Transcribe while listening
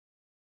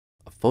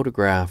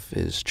photograph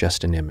is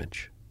just an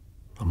image,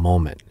 a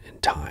moment in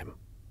time.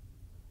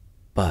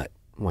 But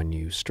when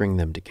you string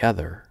them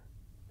together,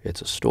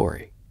 it's a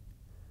story.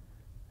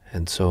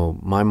 And so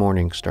my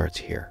morning starts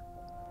here.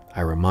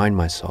 I remind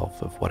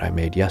myself of what I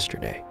made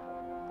yesterday.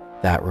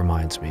 That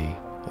reminds me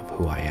of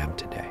who I am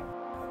today.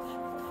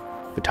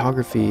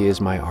 Photography is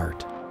my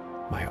art.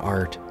 My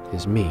art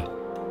is me.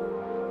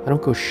 I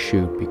don't go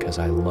shoot because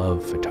I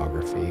love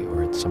photography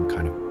or it's some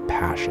kind of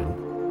passion.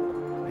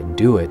 I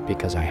do it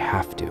because I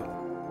have to.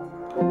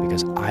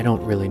 Because I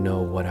don't really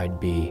know what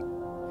I'd be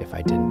if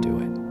I didn't do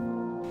it.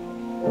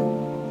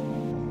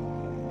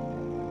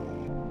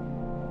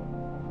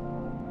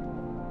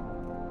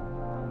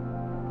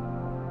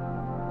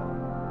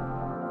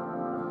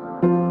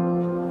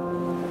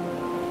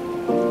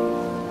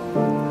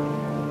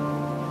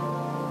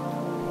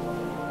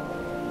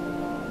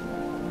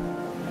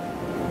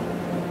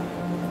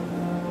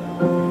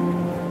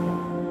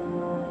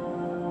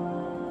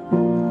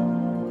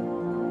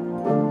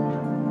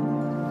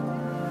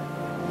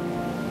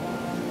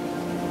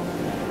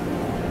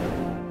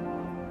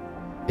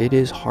 It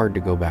is hard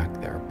to go back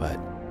there, but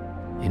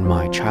in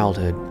my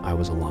childhood, I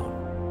was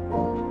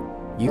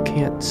alone. You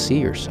can't see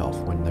yourself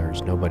when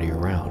there's nobody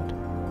around.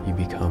 You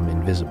become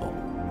invisible.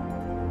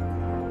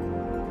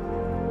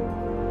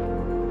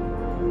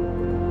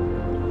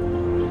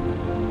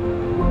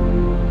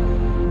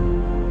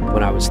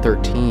 When I was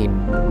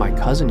 13, my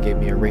cousin gave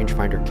me a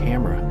rangefinder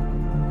camera.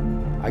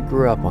 I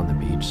grew up on the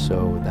beach,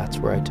 so that's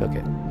where I took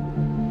it.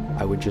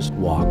 I would just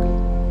walk,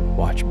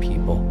 watch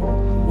people,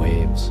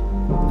 waves,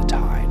 the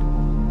tide.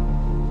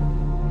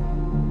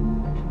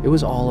 It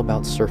was all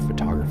about surf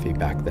photography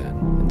back then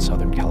in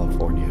Southern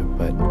California,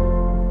 but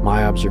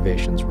my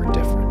observations were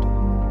different.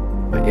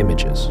 My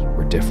images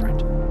were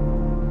different.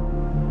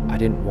 I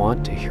didn't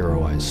want to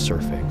heroize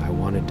surfing. I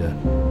wanted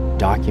to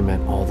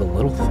document all the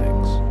little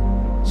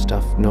things,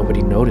 stuff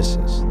nobody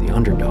notices, the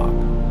underdog.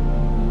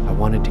 I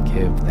wanted to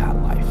give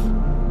that life.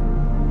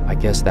 I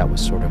guess that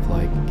was sort of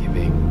like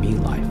giving me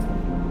life.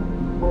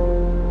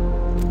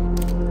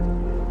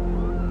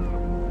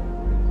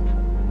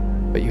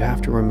 But you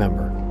have to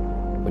remember,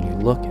 when you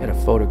look at a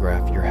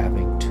photograph, you're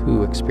having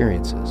two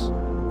experiences.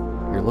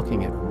 You're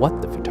looking at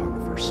what the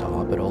photographer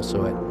saw, but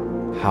also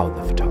at how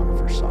the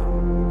photographer saw.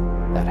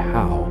 That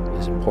how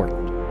is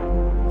important.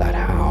 That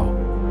how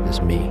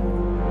is me.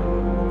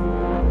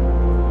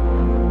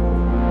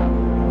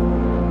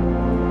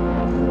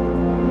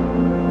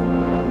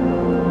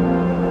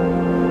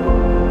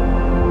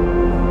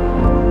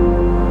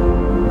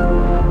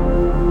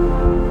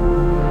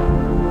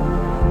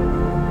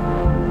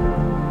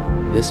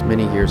 This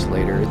many years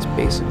later, it's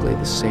basically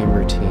the same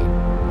routine.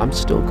 I'm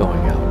still going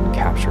out and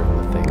capturing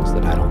the things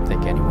that I don't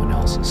think anyone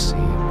else has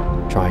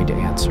seen, trying to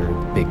answer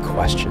the big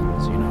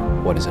questions,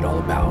 what is it all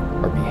about?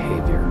 Our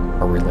behavior,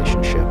 our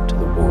relationship to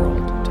the world,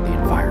 to the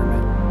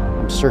environment.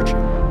 I'm searching,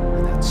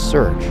 and that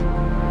search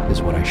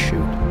is what I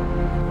shoot.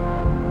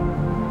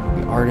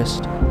 The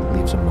artist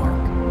leaves a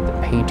mark. The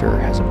painter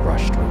has a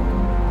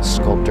brushstroke. The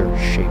sculptor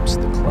shapes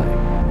the clay.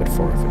 But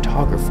for a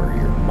photographer,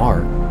 your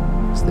mark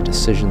is the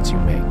decisions you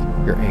make,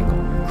 your angle,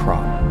 your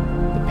crop,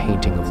 the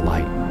painting of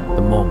light,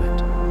 the moment.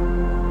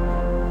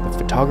 The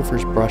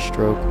photographer's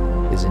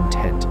brushstroke is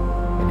intent,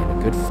 and in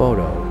a good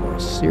photo or a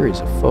series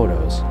of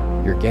photos,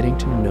 you're getting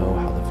to know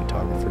how the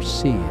photographer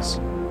sees.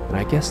 And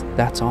I guess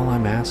that's all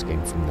I'm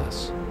asking from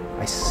this.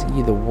 I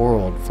see the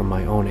world from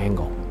my own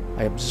angle.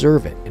 I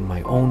observe it in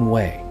my own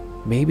way,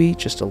 maybe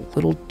just a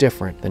little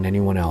different than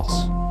anyone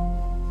else.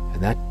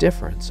 And that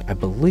difference, I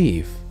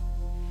believe,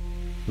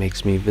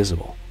 makes me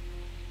visible.